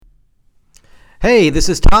Hey, this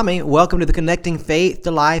is Tommy. Welcome to the Connecting Faith to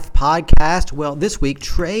Life podcast. Well, this week,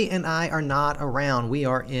 Trey and I are not around. We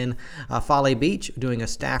are in Folly Beach doing a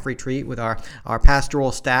staff retreat with our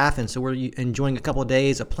pastoral staff, and so we're enjoying a couple of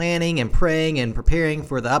days of planning and praying and preparing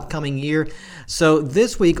for the upcoming year. So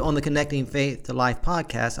this week on the Connecting Faith to Life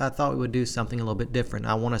podcast, I thought we would do something a little bit different.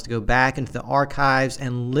 I want us to go back into the archives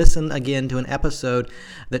and listen again to an episode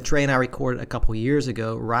that Trey and I recorded a couple years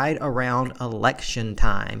ago, right around election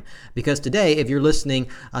time. Because today, if you're listening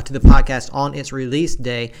to the podcast on its release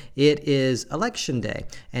day, it is election day.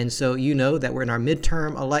 And so you know that we're in our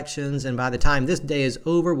midterm elections, and by the time this day is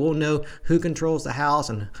over, we'll know who controls the House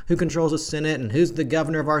and who controls the Senate and who's the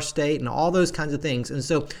governor of our state and all those kinds of things. And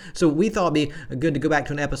so we thought it'd be good to go back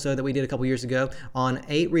to an episode that we did a couple years ago on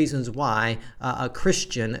 8 reasons why a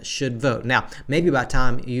Christian should vote. Now, maybe by the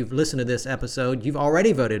time you've listened to this episode, you've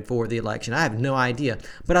already voted for the election. I have no idea.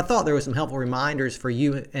 But I thought there were some helpful reminders for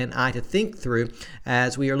you and I to think through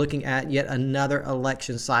as we are looking at yet another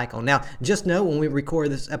election cycle. Now, just know when we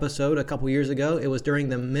recorded this episode a couple years ago, it was during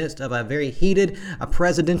the midst of a very heated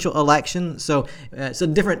presidential election. So it's a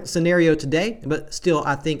different scenario today, but still,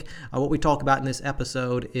 I think what we talk about in this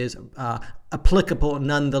episode is applicable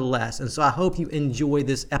nonetheless. And so I hope you enjoy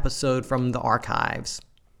this episode from the archives.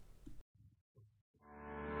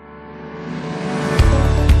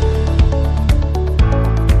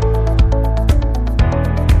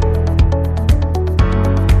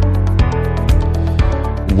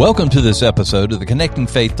 Welcome to this episode of the Connecting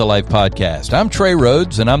Faith to Life podcast. I'm Trey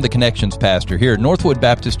Rhodes, and I'm the Connections Pastor here at Northwood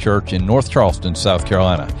Baptist Church in North Charleston, South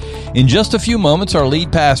Carolina. In just a few moments, our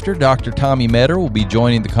lead pastor, Dr. Tommy Metter, will be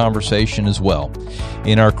joining the conversation as well.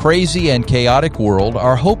 In our crazy and chaotic world,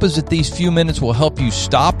 our hope is that these few minutes will help you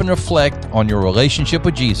stop and reflect on your relationship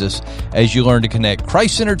with Jesus as you learn to connect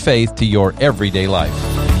Christ-centered faith to your everyday life.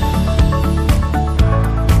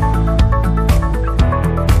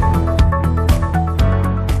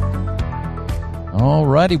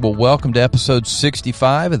 Alrighty, well, welcome to episode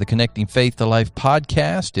 65 of the Connecting Faith to Life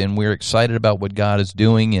podcast, and we're excited about what God is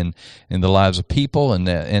doing in the lives of people,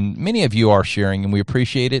 and many of you are sharing, and we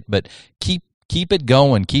appreciate it, but keep it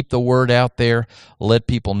going. Keep the word out there. Let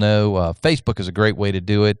people know. Facebook is a great way to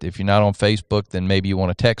do it. If you're not on Facebook, then maybe you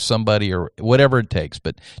want to text somebody or whatever it takes,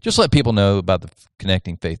 but just let people know about the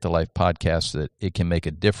Connecting Faith to Life podcast, that it can make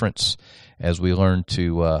a difference as we learn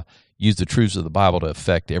to use the truths of the Bible to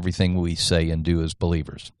affect everything we say and do as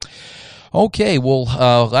believers. Okay, well,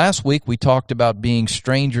 last week we talked about being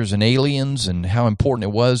strangers and aliens and how important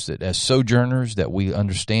it was that as sojourners that we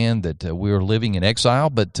understand that we are living in exile.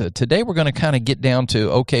 But today we're going to kind of get down to,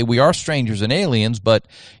 okay, we are strangers and aliens, but,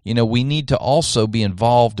 you know, we need to also be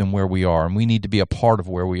involved in where we are, and we need to be a part of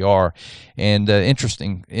where we are. And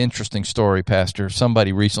interesting story, Pastor.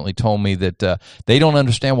 Somebody recently told me that they don't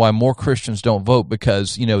understand why more Christians don't vote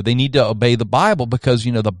because, you know, they need to obey the Bible because,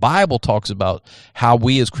 you know, the Bible talks about how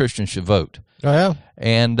we as Christians should vote. Oh, yeah.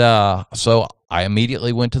 And so I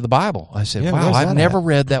immediately went to the Bible. I said, wow, I've never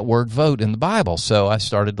read that word vote in the Bible. So I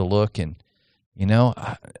started to look, and, you know,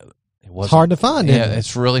 it's hard to find. Yeah,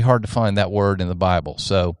 it's really hard to find that word in the Bible.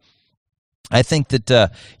 So I think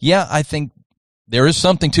that, I think there is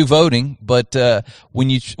something to voting, but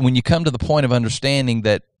when you come to the point of understanding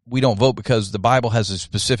that we don't vote because the Bible has a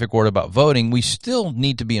specific word about voting, we still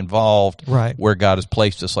need to be involved where God has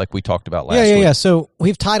placed us, like we talked about last week. Yeah. So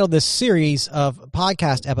we've titled this series of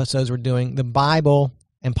podcast episodes we're doing, The Bible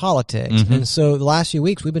and Politics. Mm-hmm. And so the last few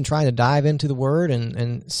weeks we've been trying to dive into the Word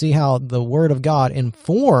and see how the Word of God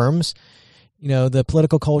informs, you know, the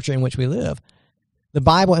political culture in which we live. The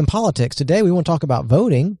Bible and Politics. Today we want to talk about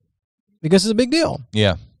voting because it's a big deal.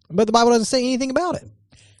 Yeah. But the Bible doesn't say anything about it.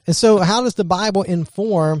 And so how does the Bible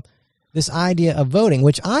inform this idea of voting,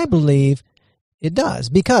 which I believe it does?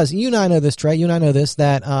 Because you and I know this, Trey,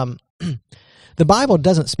 that the Bible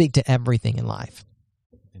doesn't speak to everything in life.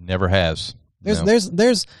 It never has.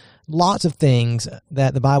 There's lots of things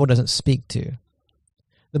that the Bible doesn't speak to.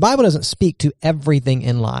 The Bible doesn't speak to everything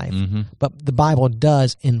in life, but the Bible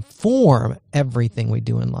does inform everything we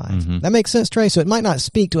do in life. Mm-hmm. That makes sense, Trey? So it might not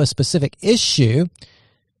speak to a specific issue,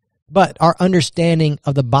 but our understanding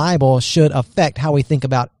of the Bible should affect how we think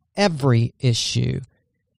about every issue.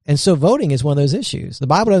 And so voting is one of those issues. The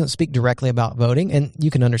Bible doesn't speak directly about voting, and you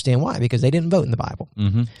can understand why, because they didn't vote in the Bible.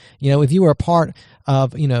 Mm-hmm. You know, if you were a part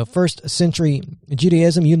of, first century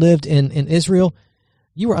Judaism, you lived in Israel,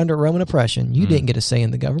 you were under Roman oppression. You didn't get a say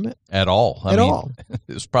in the government at all. I mean,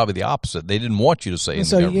 It was probably the opposite. They didn't want you to say in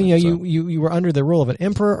so, the government. you were under the rule of an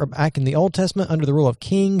emperor, or back in the Old Testament, under the rule of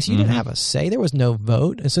kings. You didn't have a say. There was no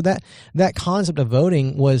vote. And so that concept of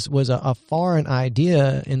voting was a foreign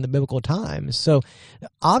idea in the biblical times. So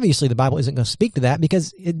obviously the Bible isn't going to speak to that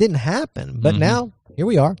because it didn't happen. But now, here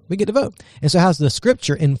we are. We get to vote. And so how does the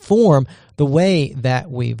Scripture inform the way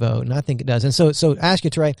that we vote? And I think it does. And so ask you,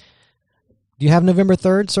 Trey, do you have November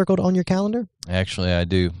 3rd circled on your calendar? Actually, I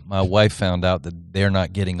do. My wife found out that they're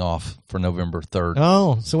not getting off for November 3rd.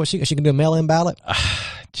 Oh, so what she can do a mail-in ballot?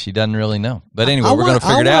 She doesn't really know. But anyway, we're going to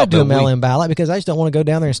figure it out. I want to do a mail-in ballot because I just don't want to go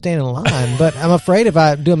down there and stand in line. But I'm afraid if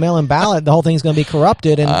I do a mail-in ballot, the whole thing's going to be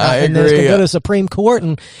corrupted, and then it's going to go to the Supreme Court,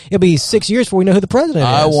 and it'll be 6 years before we know who the president is.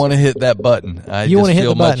 I want to hit that button. You want to hit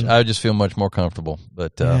the button? I just feel much more comfortable.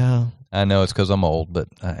 But yeah. I know it's because I'm old, but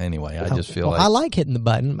anyway, I just feel I like hitting the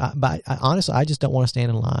button, but honestly, I just don't want to stand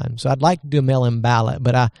in line. So I'd like to do a mail-in ballot,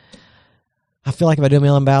 but I feel like if I do a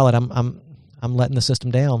mail-in ballot, I'm letting the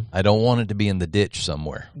system down. I don't want it to be in the ditch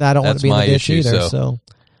somewhere. I don't want it to be in the ditch either. So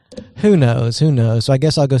who knows? So I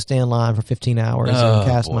guess I'll go stand in line for 15 hours and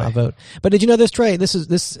cast my vote. But did you know this, Trey?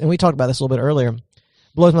 This, and we talked about this a little bit earlier.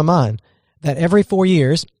 Blows my mind that every 4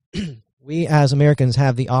 years, we as Americans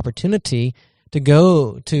have the opportunity to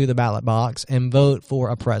go to the ballot box and vote for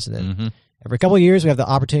a president. Every couple of years, we have the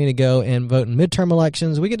opportunity to go and vote in midterm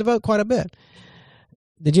elections. We get to vote quite a bit.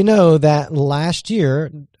 Did you know that in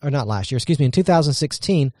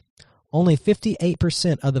 2016, only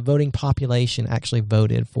 58% of the voting population actually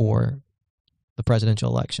voted for the presidential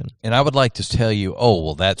election? And I would like to tell you,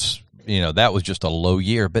 that was just a low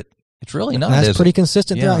year, but it's really not. That's pretty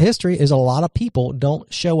consistent throughout history, is a lot of people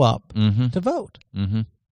don't show up to vote.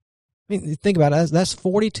 I mean, think about it. That's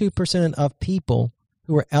 42% of people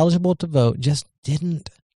who were eligible to vote just didn't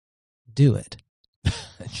do it.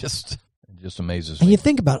 It just amazes me. And you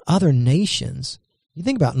think about other nations. You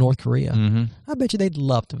think about North Korea. I bet you they'd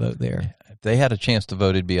love to vote there. If they had a chance to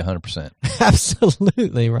vote, it'd be 100%.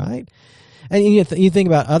 Absolutely, right? And you think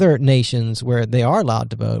about other nations where they are allowed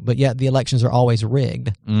to vote, but yet the elections are always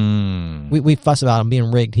rigged. We fuss about them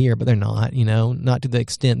being rigged here, but they're not, not to the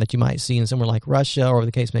extent that you might see in somewhere like Russia or whatever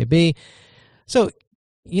the case may be. So,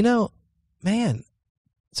 man,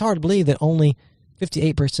 it's hard to believe that only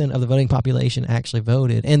 58% of the voting population actually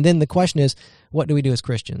voted. And then the question is, what do we do as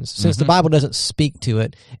Christians? Since the Bible doesn't speak to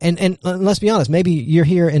it, and let's be honest, maybe you're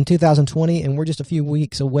here in 2020 and we're just a few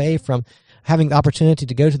weeks away from having the opportunity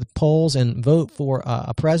to go to the polls and vote for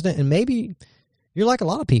a president, and maybe you're like a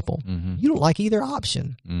lot of people. You don't like either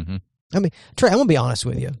option. I mean, Trey, I'm going to be honest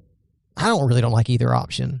with you. I don't like either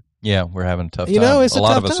option. Yeah, we're having a tough time. It's a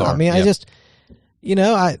lot of us are. I mean, I just,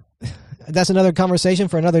 that's another conversation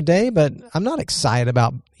for another day, but I'm not excited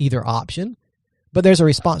about either option. But there's a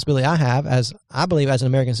responsibility I have, as I believe, as an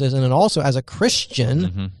American citizen and also as a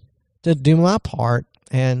Christian, to do my part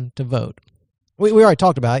and to vote. We already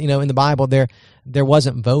talked about, in the Bible there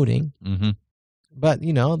wasn't voting, but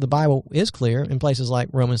the Bible is clear in places like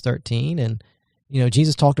Romans 13, and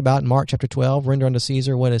Jesus talked about in Mark chapter 12, render unto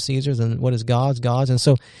Caesar what is Caesar's and what is God's. And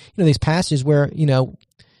so these passages where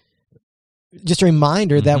just a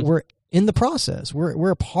reminder that we're in the process,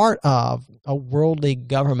 we're a part of a worldly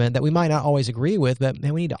government that we might not always agree with, but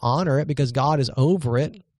man, we need to honor it because God is over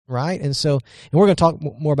it, right? And we're going to talk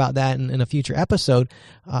more about that in a future episode.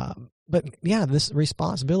 But yeah, this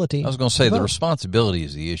responsibility. I was going to say the responsibility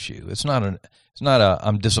is the issue. It's not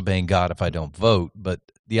I'm disobeying God if I don't vote, but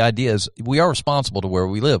the idea is we are responsible to where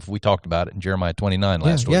we live. We talked about it in Jeremiah 29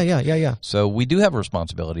 last week. Yeah. So we do have a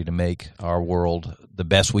responsibility to make our world the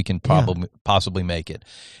best we can possibly make it.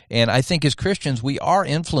 And I think as Christians, we are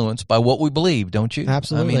influenced by what we believe, don't you?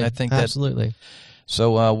 Absolutely. I mean, I think absolutely.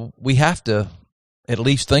 So we have to at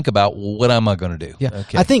least think about, well, what am I going to do? Yeah.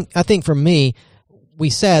 Okay. I think for me, we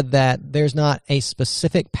said that there's not a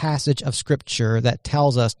specific passage of Scripture that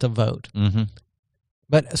tells us to vote.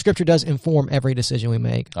 But Scripture does inform every decision we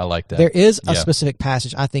make. I like that. There is a specific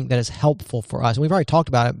passage, I think, that is helpful for us. And we've already talked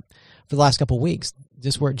about it for the last couple of weeks,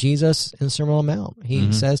 just where Jesus in the Sermon on the Mount,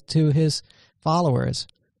 he says to his followers,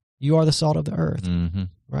 you are the salt of the earth,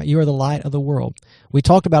 right? You are the light of the world. We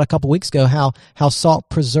talked about a couple of weeks ago how salt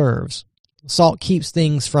preserves. Salt keeps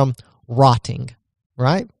things from rotting,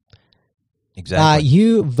 right? Exactly. By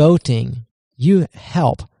you voting, you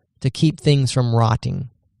help to keep things from rotting.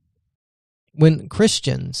 When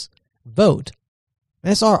Christians vote,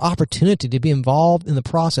 that's our opportunity to be involved in the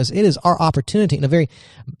process. It is our opportunity in a very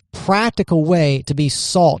practical way to be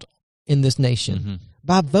salt in this nation.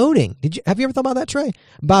 By voting, have you ever thought about that, Trey?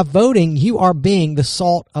 By voting, you are being the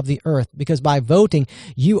salt of the earth, because by voting,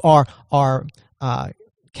 you are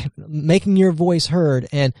making your voice heard.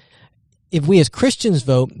 And if we as Christians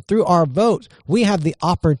vote, through our votes, we have the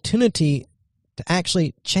opportunity to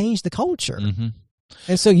actually change the culture. Mm-hmm.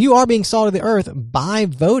 And so you are being salt of the earth by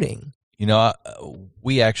voting. You know,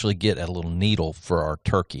 we actually get a little needle for our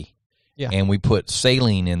turkey. Yeah. And we put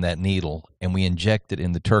saline in that needle, and we inject it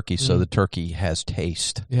in the turkey so the turkey has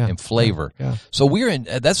taste and flavor. Yeah. So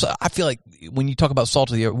I feel like when you talk about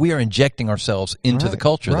salt of the earth, we are injecting ourselves into the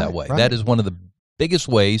culture that way. Right. That is one of the biggest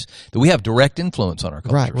ways that we have direct influence on our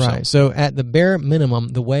culture. Right. So at the bare minimum,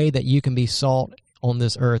 the way that you can be salt on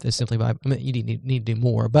this earth is simply by, I mean, you need to do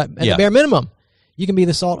more, but at the bare minimum, you can be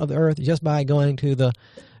the salt of the earth just by going to the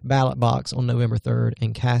ballot box on November 3rd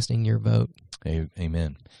and casting your vote.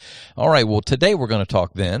 Amen. All right, well, today we're going to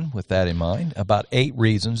talk then, with that in mind, about 8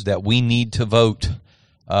 reasons that we need to vote.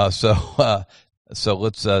 So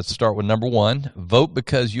let's start with number 1. Vote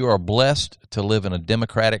because you are blessed to live in a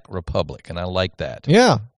democratic republic, and I like that.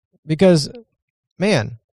 Yeah, because,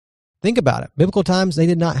 man, think about it. Biblical times, they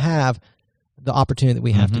did not have the opportunity that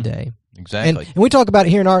we have today. Exactly. And we talk about it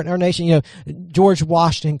here in our nation. You know, George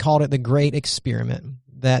Washington called it the Great Experiment.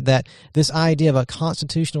 That this idea of a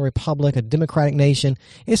constitutional republic, a democratic nation,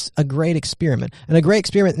 it's a great experiment, and a great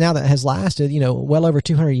experiment now that has lasted, well over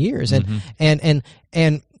 200 years, and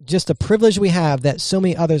just the privilege we have that so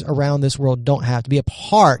many others around this world don't have, to be a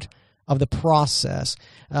part of the process.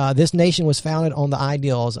 This nation was founded on the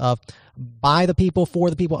ideals of by the people,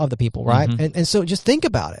 for the people, of the people, right? And so just think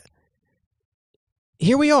about it.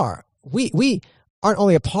 Here we are. We aren't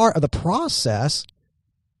only a part of the process.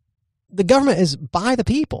 The government is by the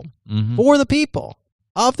people, for the people,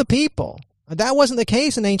 of the people. That wasn't the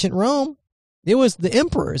case in ancient Rome. It was the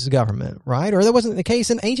emperor's government, right? Or that wasn't the case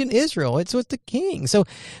in ancient Israel. It's with the king. So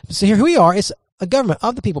here we are. It's a government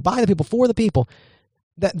of the people, by the people, for the people.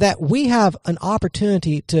 That we have an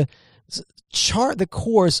opportunity to chart the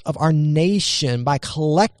course of our nation by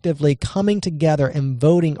collectively coming together and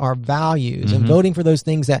voting our values and voting for those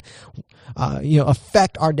things that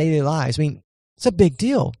affect our daily lives. I mean, it's a big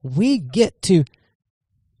deal. We get to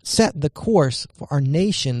set the course for our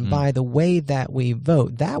nation by the way that we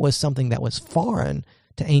vote. That was something that was foreign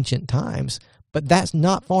to ancient times, but that's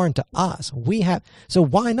not foreign to us. So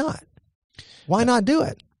why not? Why not do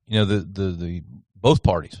it? The both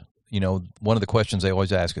parties. One of the questions they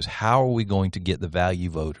always ask is, how are we going to get the value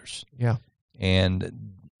voters? Yeah.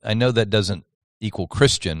 And I know that doesn't equal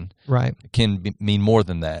Christian. Right. It can mean more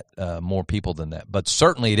than that, more people than that. But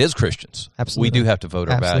certainly it is Christians. Absolutely. We do have to vote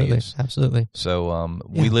our values. Absolutely. So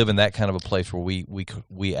we live in that kind of a place where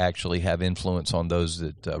we actually have influence on those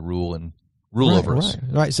that rule over us.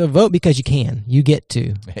 Right. So vote because you can. You get to.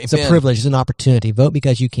 Amen. It's a privilege. It's an opportunity. Vote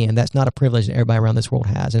because you can. That's not a privilege that everybody around this world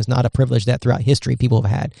has. And it's not a privilege that throughout history people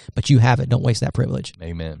have had. But you have it. Don't waste that privilege.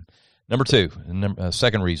 Amen. Number 2,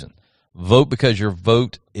 second reason. Vote because your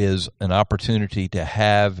vote is an opportunity to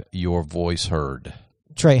have your voice heard.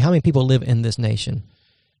 Trey, how many people live in this nation?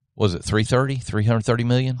 Was it 330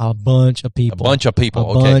 million? A bunch of people. A bunch of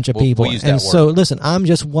people. A bunch of people. We'll use that and word. So, listen, I'm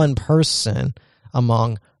just one person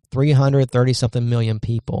among 330-something million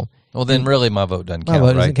people. Well, then really my vote doesn't count, My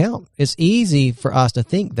vote right? doesn't count. It's easy for us to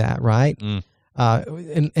think that, right?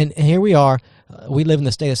 And here we are. We live in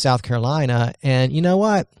the state of South Carolina, and you know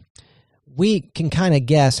what? We can kind of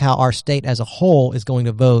guess how our state as a whole is going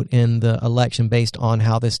to vote in the election based on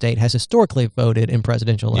how this state has historically voted in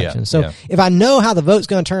presidential elections. If I know how the vote's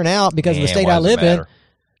going to turn out because of the state I live in,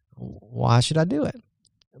 why should I do it?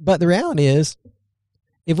 But the reality is,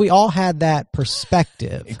 if we all had that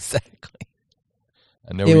perspective, exactly,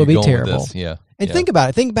 it would be terrible. Yeah. And think about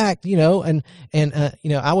it. Think back, and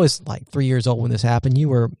I was like 3 years old when this happened. You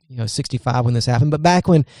were, 65 when this happened. But back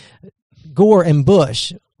when Gore and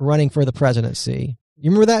Bush running for the presidency, you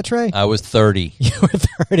remember that, Trey? I was 30. You were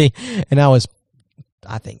 30, and I was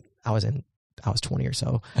 20 or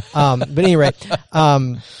so. But anyway,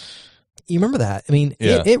 you remember that? I mean,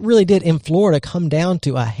 it really did in Florida come down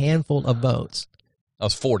to a handful of votes. I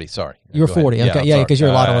was 40. Sorry, you were 40. Okay, yeah, because you're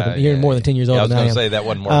a lot older. You're more than 10 years older. I was going to say that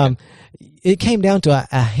wasn't working. It came down to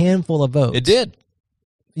a handful of votes. It did.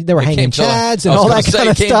 They were hanging chads and all that kind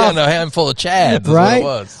of stuff. It came down to a handful of chads, right? What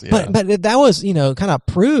it was. Yeah. But that was, kind of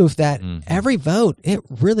proof that every vote, it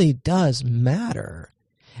really does matter.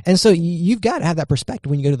 And so you've got to have that perspective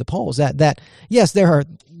when you go to the polls that yes, there are,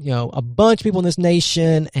 a bunch of people in this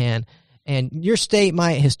nation and your state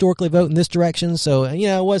might historically vote in this direction. So, it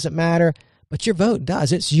doesn't matter. But your vote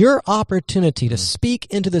does. It's your opportunity to speak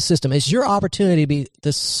into the system. It's your opportunity to be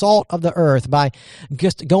the salt of the earth by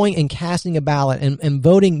just going and casting a ballot and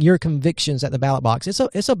voting your convictions at the ballot box.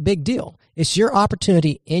 It's a big deal. It's your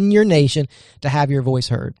opportunity in your nation to have your voice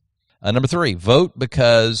heard. Number 3, vote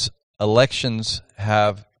because elections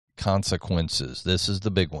have consequences. This is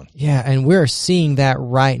the big one. Yeah, and we're seeing that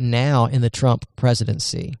right now in the Trump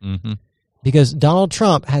presidency. Mm-hmm. Because Donald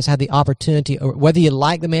Trump has had the opportunity, or whether you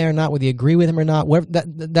like the man or not, whether you agree with him or not,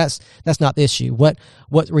 that's not the issue. What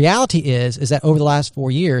reality is that over the last 4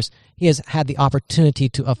 years, he has had the opportunity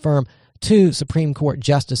to affirm 2 Supreme Court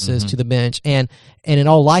justices to the bench, and in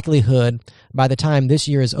all likelihood, by the time this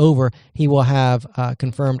year is over, he will have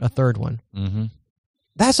confirmed a 3rd one. Mm-hmm.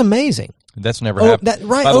 That's amazing. That's never happened.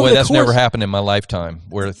 Right, by the way, that's course, never happened in my lifetime,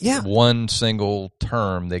 where one single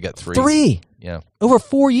term, they got 3. 3. Yeah. Over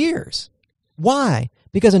 4 years. Why?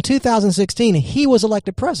 Because in 2016, he was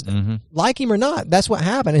elected president. Like him or not, that's what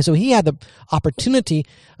happened. And so he had the opportunity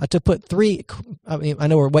to put 3, I mean, I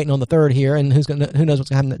know we're waiting on the 3rd here, and who knows what's going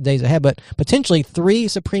to happen in the days ahead, but potentially 3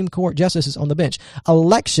 Supreme Court justices on the bench.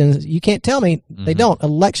 Elections, you can't tell me they don't.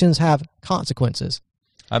 Elections have consequences.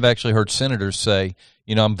 I've actually heard senators say,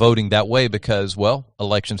 I'm voting that way because,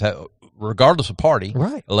 elections have, regardless of party,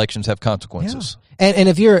 right, elections have consequences. Yeah. And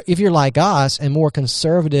if you're like us and more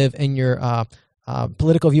conservative in your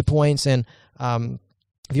political viewpoints, and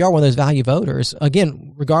if you are one of those value voters,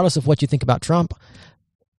 again, regardless of what you think about Trump,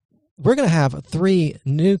 we're going to have 3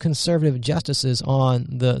 new conservative justices on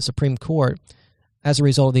the Supreme Court as a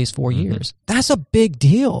result of these 4 years. That's a big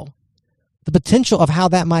deal. The potential of how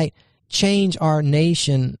that might change our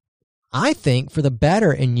nation, I think, for the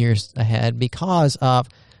better in years ahead because of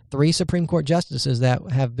 3 Supreme Court justices that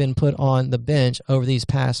have been put on the bench over these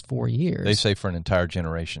past 4 years. They say for an entire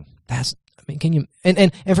generation. Can you?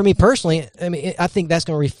 And for me personally, I think that's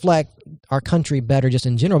going to reflect our country better just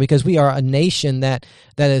in general, because we are a nation that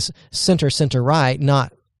is center right,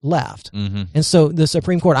 not left. And so the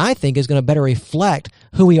Supreme Court, I think, is going to better reflect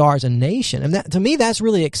who we are as a nation. And that, to me, that's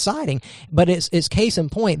really exciting. But it's case in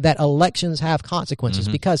point that elections have consequences,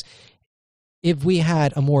 because if we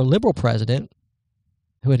had a more liberal president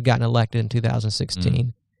who had gotten elected in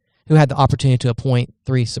 2016, who had the opportunity to appoint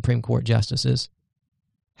 3 Supreme Court justices,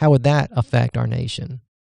 how would that affect our nation?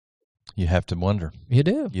 You have to wonder. You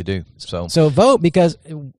do. You do. So vote, because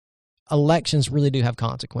elections really do have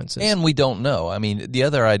consequences. And we don't know. I mean, the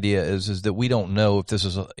other idea is that we don't know if this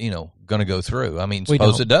is, going to go through. I mean,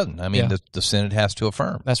 suppose it doesn't. I mean, the Senate has to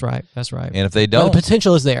affirm. That's right. And if they don't, the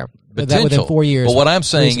potential is there. That within 4 years. But what I'm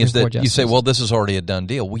saying is that you say, well, this is already a done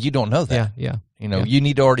deal. Well, you don't know that. Yeah. You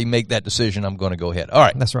need to already make that decision. I'm going to go ahead. All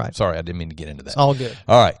right. That's right. Sorry, I didn't mean to get into that. It's all good.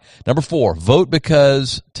 All right. Number 4, vote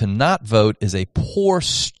because to not vote is a poor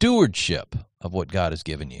stewardship of what God has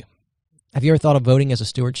given you. Have you ever thought of voting as a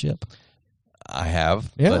stewardship? I have,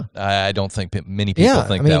 but I don't think many people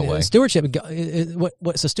think that way. Stewardship,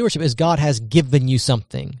 what's a stewardship is God has given you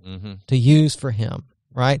something to use for Him,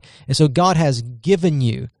 right? And so God has given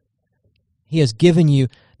you, He has given you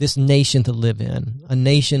this nation to live in, a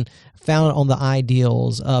nation founded on the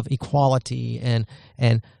ideals of equality and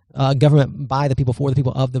government by the people, for the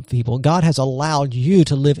people, of the people. God has allowed you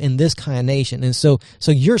to live in this kind of nation. And so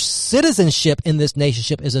your citizenship in this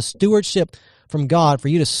nationship is a stewardship from God for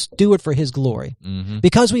you to steward for His glory.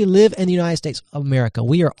 Because we live in the United States of America,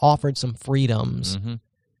 we are offered some freedoms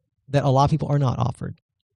that a lot of people are not offered.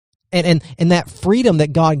 And that freedom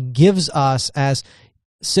that God gives us as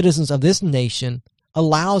citizens of this nation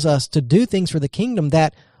allows us to do things for the kingdom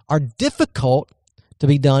that are difficult to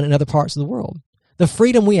be done in other parts of the world. The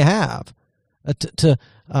freedom we have to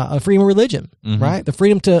freedom of religion, right? The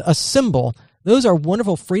freedom to assemble. Those are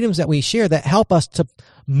wonderful freedoms that we share that help us to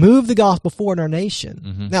move the gospel forward in our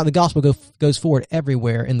nation. Now, the gospel goes forward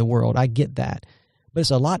everywhere in the world. I get that. But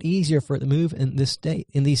it's a lot easier for it to move in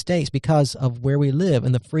these states because of where we live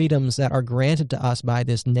and the freedoms that are granted to us by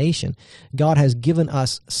this nation. God has given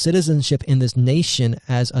us citizenship in this nation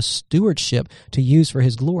as a stewardship to use for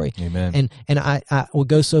His glory. Amen. And I will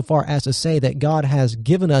go so far as to say that God has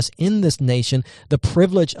given us in this nation the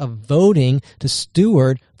privilege of voting to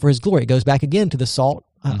steward for His glory. It goes back again to the salt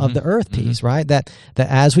of the earth piece, right? That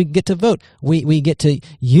as we get to vote, we get to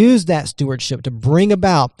use that stewardship to bring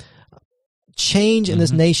about change in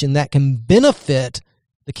this nation that can benefit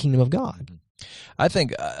the kingdom of God. I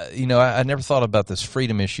think, I never thought about this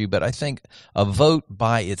freedom issue, but I think a vote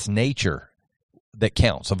by its nature that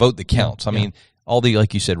counts, a vote that counts. I mean, all the,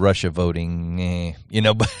 like you said, Russia voting,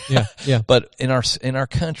 but but in our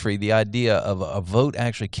country, the idea of a vote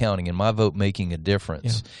actually counting and my vote making a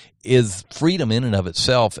difference is freedom in and of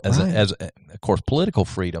itself as of course, political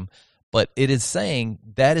freedom, but it is saying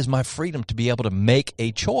that is my freedom to be able to make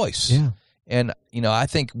a choice. Yeah. And, I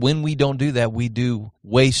think when we don't do that, we do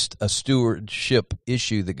waste a stewardship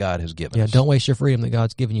issue that God has given us. Don't waste your freedom that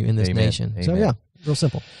God's given you in this nation. Amen. So, real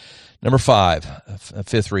simple. Number 5, a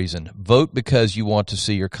fifth reason, vote because you want to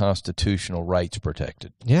see your constitutional rights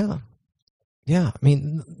protected. Yeah. I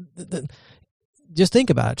mean, just think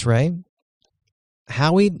about it, Trey.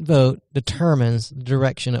 How we vote determines the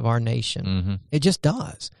direction of our nation. Mm-hmm. It just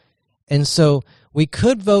does. And so we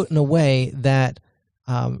could vote in a way that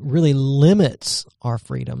really limits our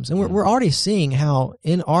freedoms. And we're already seeing how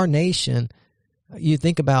in our nation, you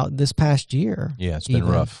think about this past year. Yeah, it's been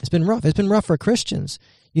rough. It's been rough. It's been rough for Christians.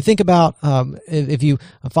 You think about if you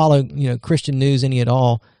follow Christian news any at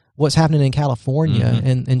all, what's happening in California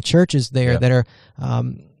and churches there that are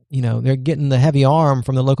they're getting the heavy arm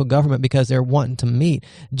from the local government because they're wanting to meet.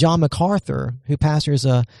 John MacArthur, who pastors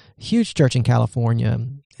a huge church in California,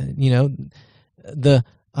 the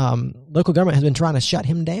local government has been trying to shut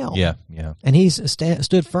him down. Yeah. And he's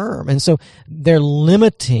stood firm. And so they're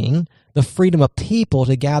limiting the freedom of people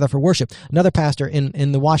to gather for worship. Another pastor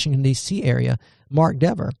in the Washington, D.C. area, Mark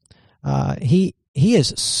Dever, he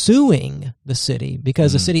is suing the city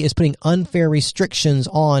because the city is putting unfair restrictions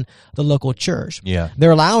on the local church. Yeah.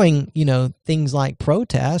 They're allowing, things like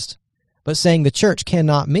protest, but saying the church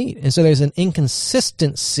cannot meet. And so there's an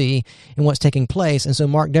inconsistency in what's taking place. And so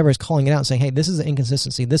Mark Dever is calling it out and saying, hey, this is an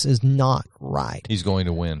inconsistency. This is not right. He's going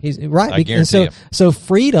to win. He's right. I guarantee and so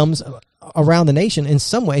freedoms around the nation in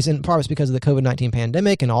some ways, and part of it's because of the COVID-19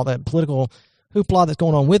 pandemic and all that political hoopla that's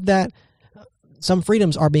going on with that, some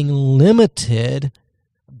freedoms are being limited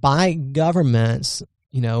by governments,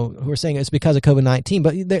 who are saying it's because of COVID-19.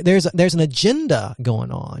 But there's an agenda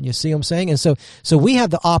going on. You see what I'm saying? And so we have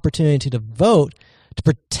the opportunity to vote to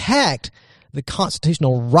protect the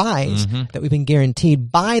constitutional rights that we've been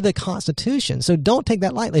guaranteed by the Constitution. So don't take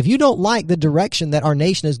that lightly. If you don't like the direction that our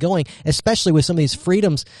nation is going, especially with some of these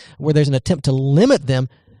freedoms where there's an attempt to limit them,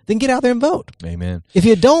 then get out there and vote. Amen. If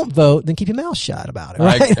you don't vote, then keep your mouth shut about it,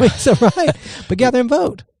 right? Right. But get out there and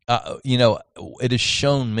vote. It has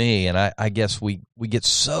shown me, and I guess we get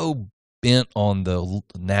so bent on the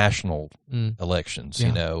national elections,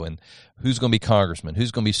 and who's going to be congressman,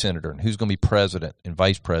 who's going to be senator, and who's going to be president and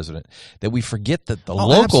vice president, that we forget that the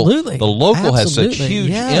local has such huge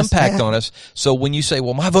impact on us. So when you say,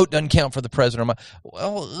 well, my vote doesn't count for the president,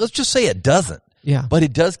 well, let's just say it doesn't. Yeah, but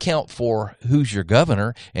it does count for who's your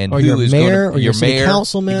governor and or who your is mayor going to, or your city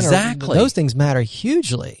councilman. Exactly, those things matter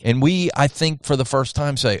hugely. And I think, for the first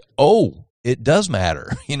time, say, "Oh, it does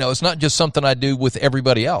matter." It's not just something I do with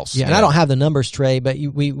everybody else. Yeah, and I don't have the numbers, Trey, but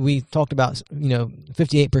we talked about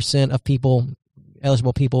 58% of people,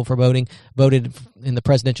 eligible people for voting, voted in the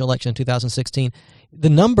presidential election in 2016. The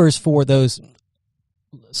numbers for those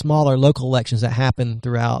smaller local elections that happen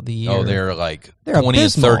throughout the year. Oh, they're like 20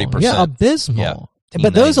 and 30%. Yeah, abysmal. Yeah,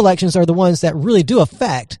 but those elections are the ones that really do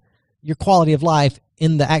affect your quality of life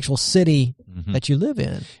in the actual city that you live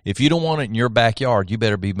in. If you don't want it in your backyard, you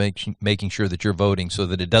better be making sure that you're voting so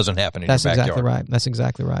that it doesn't happen in your backyard. That's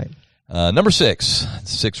exactly right. Number 6,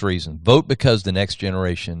 sixth reason, vote because the next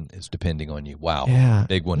generation is depending on you. Wow. Yeah.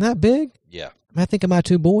 Big one. Isn't that big? Yeah. I think of my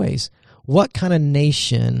 2 boys. What kind of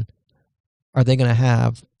nation are they going to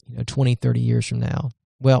have 20, 30 years from now?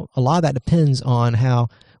 Well, a lot of that depends on how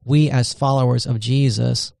we as followers of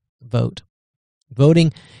Jesus vote.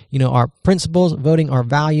 Voting, our principles, voting our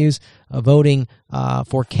values, voting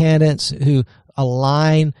for candidates who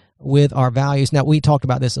align with our values. Now, we talked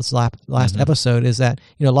about this last episode, is that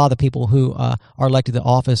a lot of the people who are elected to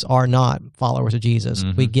office are not followers of Jesus.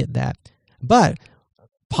 We get that. But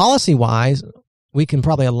policy-wise, we can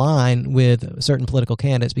probably align with certain political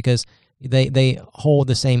candidates because they hold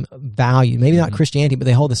the same value. Maybe not Christianity, but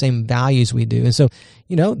they hold the same values we do. And so,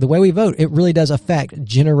 the way we vote, it really does affect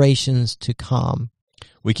generations to come.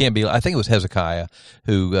 We can't be. I think it was Hezekiah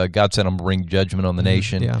who God said, "I'm going to bring judgment on the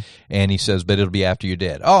nation," and he says, "But it'll be after you're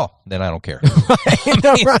dead." Oh, then I don't care.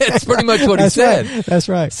 That's pretty much what he said. Right. That's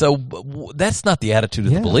right. So that's not the attitude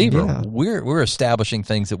of the believer. Yeah. We're establishing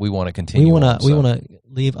things that we want to continue. We want to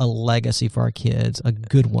leave a legacy for our kids, a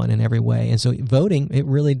good one in every way. And so voting, it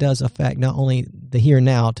really does affect not only the here and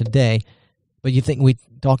now today, but you think we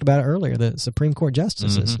talked about it earlier, the Supreme Court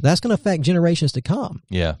justices. That's going to affect generations to come.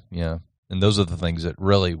 Yeah. And those are the things that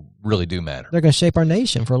really, really do matter. They're going to shape our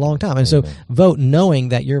nation for a long time. And so vote knowing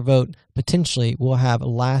that your vote potentially will have a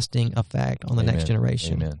lasting effect on the next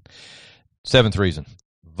generation. Amen. 7th reason,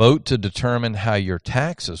 vote to determine how your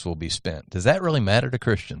taxes will be spent. Does that really matter to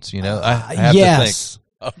Christians? I have to think.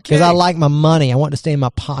 Because I like my money. I want it to stay in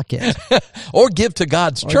my pocket. Or give to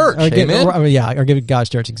God's church. Or give to God's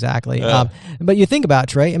church, exactly. But you think about it,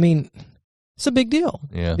 Trey, it's a big deal.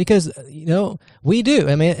 Yeah. Because, we do.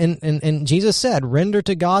 And Jesus said, render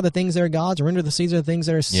to God the things that are God's, render to Caesar the things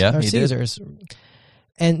that are Caesar's.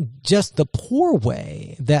 and just the poor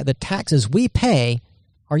way that the taxes we pay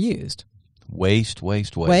are used. Waste,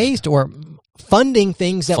 or funding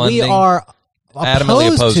things that we are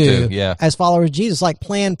adamantly opposed to, yeah, as followers of Jesus, like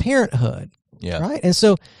Planned Parenthood. Yeah. Right? And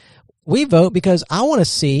so we vote because I want to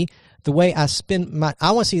see the way I spend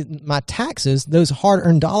I want to see my taxes, those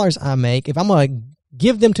hard-earned dollars I make, if I'm going to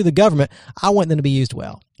give them to the government, I want them to be used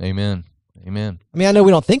well. Amen. I mean, I know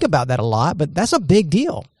we don't think about that a lot, but that's a big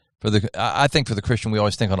deal. I think for the Christian, we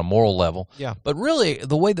always think on a moral level. Yeah. But really,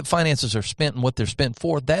 the way that finances are spent and what they're spent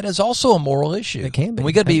for, that is also a moral issue. It can be. And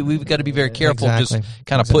we've got to be very careful just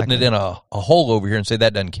kind of putting it in a hole over here and say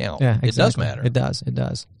that doesn't count. Yeah, exactly. It does matter. It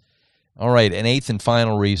does. All right, an eighth and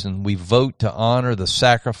final reason, we vote to honor the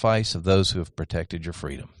sacrifice of those who have protected your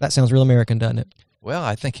freedom. That sounds real American, doesn't it? Well,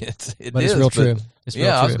 I think it but is. It's real true. It's real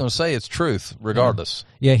true. I was going to say it's truth, regardless.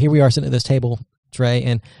 Yeah, here we are sitting at this table, Trey,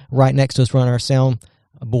 and right next to us, on our sound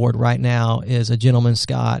board right now, is a gentleman,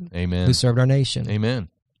 Scott, Amen, who served our nation. Amen.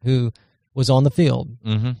 Who was on the field,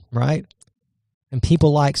 mm-hmm, right? And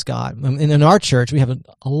people like Scott. And in our church, we have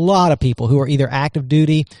a lot of people who are either active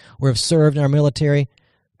duty or have served in our military,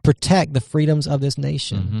 protect the freedoms of this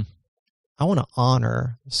nation. Mm-hmm. I want to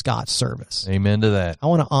honor Scott's service. Amen to that. I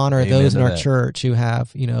want to honor those in our church who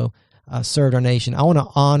have, served our nation. I want to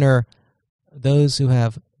honor those who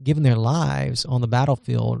have given their lives on the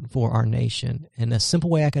battlefield for our nation. And a simple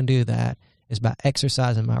way I can do that is by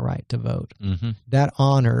exercising my right to vote. Mm-hmm. That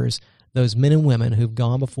honors those men and women who've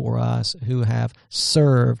gone before us, who have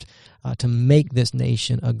served to make this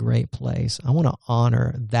nation a great place. I want to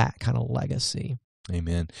honor that kind of legacy.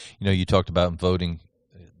 Amen. You talked about voting,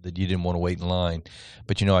 that you didn't want to wait in line,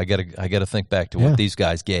 but I got to think back to what these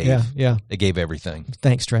guys gave. Yeah. They gave everything.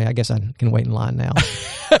 Thanks, Trey. I guess I can wait in line now.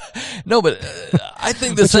 No, but I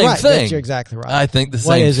think the same thing. You're exactly right. I think the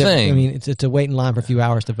same thing. I mean, it's to wait in line for a few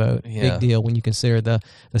hours to vote. Yeah. Big deal when you consider the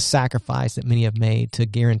sacrifice that many have made to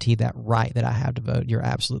guarantee that right that I have to vote. You're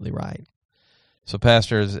absolutely right. So,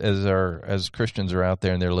 Pastor, as Christians are out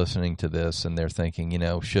there and they're listening to this and they're thinking,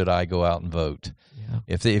 should I go out and vote?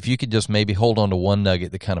 Yeah. If you could just maybe hold on to one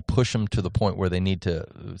nugget to kind of push them to the point where they need to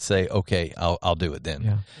say, okay, I'll do it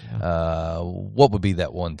then. Yeah. What would be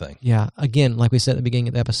that one thing? Yeah. Again, like we said at the beginning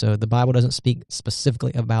of the episode, the Bible doesn't speak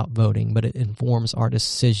specifically about voting, but it informs our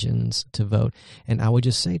decisions to vote. And I would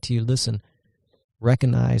just say to you, listen,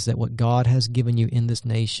 recognize that what God has given you in this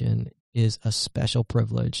nation is a special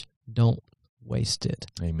privilege. Don't waste it.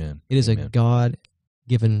 Amen. It is a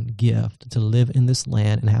God-given gift to live in this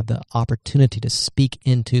land and have the opportunity to speak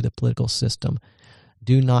into the political system.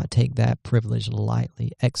 Do not take that privilege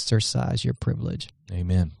lightly. Exercise your privilege.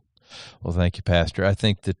 Amen. Well, thank you, Pastor. I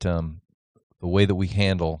think that the way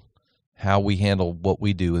that how we handle what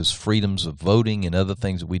we do as freedoms of voting and other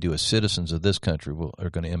things that we do as citizens of this country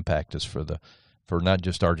are going to impact us for not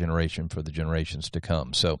just our generation, for the generations to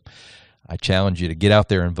come. So I challenge you to get out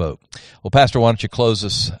there and vote. Well, Pastor, why don't you close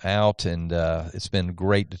us out? And it's been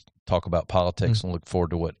great to talk about politics and look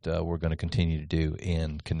forward to what we're going to continue to do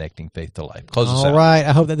in connecting faith to life. Close us out. All right.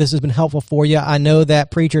 I hope that this has been helpful for you. I know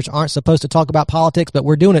that preachers aren't supposed to talk about politics, but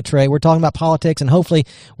we're doing it, Trey. We're talking about politics, and hopefully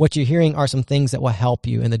what you're hearing are some things that will help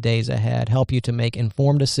you in the days ahead, help you to make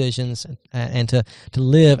informed decisions and to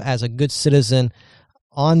live as a good citizen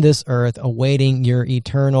on this earth, awaiting your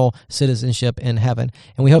eternal citizenship in heaven.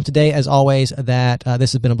 And we hope today, as always, that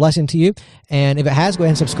this has been a blessing to you. And if it has, go ahead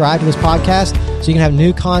and subscribe to this podcast so you can have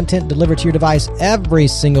new content delivered to your device every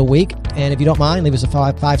single week. And if you don't mind, leave us a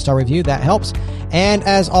five-star review. That helps. And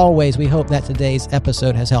as always, we hope that today's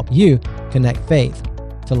episode has helped you connect faith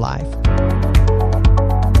to life.